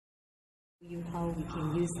You how we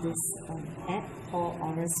can use this app called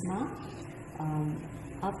Aurasma.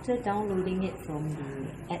 After downloading it from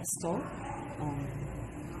the App Store,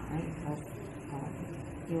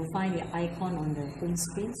 you'll find the icon on the home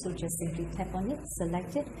screen. So just simply tap on it,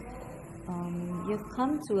 select it. You've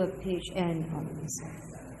come to a page, and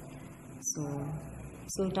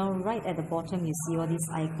so down right at the bottom you see all these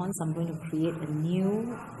icons. I'm going to create a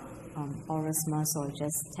new Aurasma, so I'll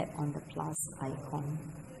just tap on the plus icon.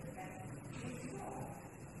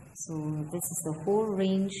 So this is the whole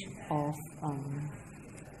range of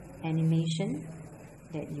animation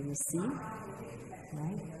that you will see,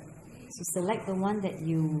 right? So select the one that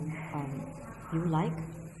you like,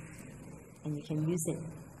 and you can use it.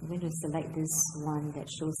 I'm going to select this one that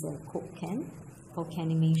shows a Coke can, Coke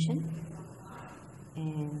animation,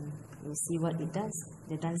 and we'll see what it does.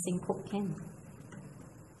 The dancing Coke can.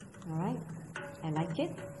 Alright, I like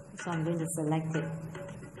it, so I'm going to select it.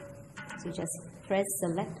 So just press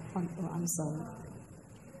select on,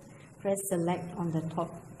 press select on the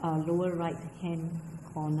top lower right hand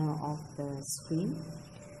corner of the screen,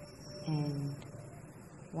 and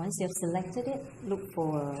once you have selected it, look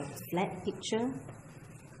for a flat picture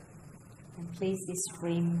and place this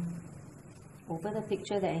frame over the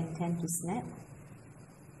picture that I intend to snap.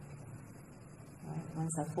 Right,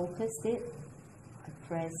 once I focused it, I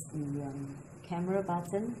press the camera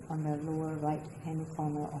button on the lower right hand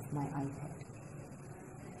corner of my iPad.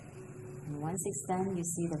 And once it's done, you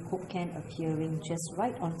see the Coke can appearing just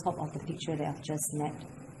right on top of the picture that I've just snapped,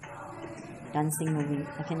 dancing away.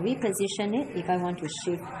 I can reposition it if I want to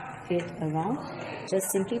shift it around.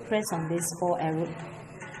 Just simply press on this 4 arrow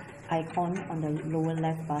icon on the lower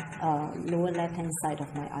left hand side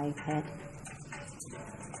of my iPad,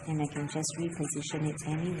 and I can just reposition it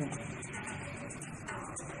anywhere.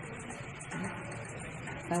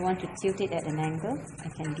 If I want to tilt it at an angle, I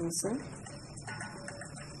can do so.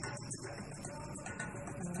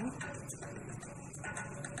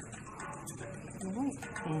 Alright,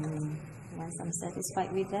 and once I'm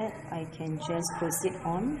satisfied with that, I can just proceed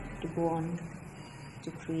on to go on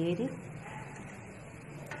to create it.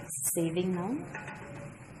 Saving now.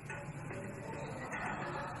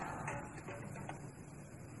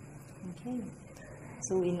 Okay,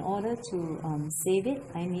 so in order to save it,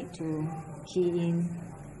 I need to key in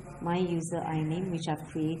my user INAME, which I've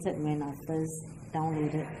created when I first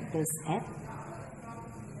downloaded this app,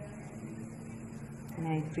 and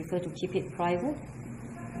I prefer to keep it private,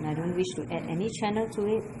 and I don't wish to add any channel to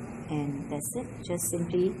it, and that's it. Just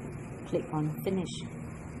simply click on finish,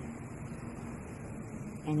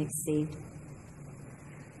 and it's saved.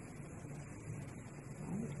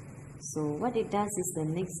 So what it does is, the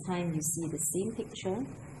next time you see the same picture,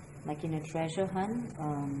 like in a treasure hunt,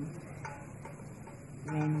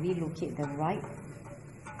 when we locate the right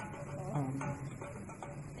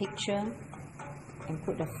picture and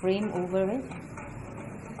put the frame over it,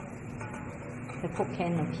 the Coke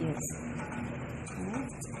can appears. Right.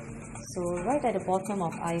 So right at the bottom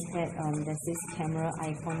of iPad, there's this camera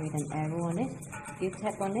icon with an arrow on it. If you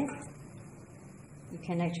tap on it, you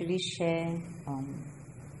can actually share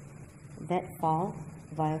that file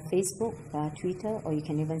via Facebook, via Twitter, or you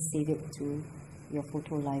can even save it to your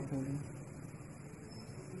photo library.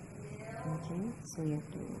 Okay, so you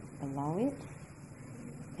have to allow it,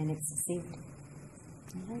 and it's saved.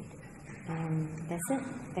 Alright, and that's it.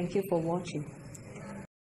 Thank you for watching.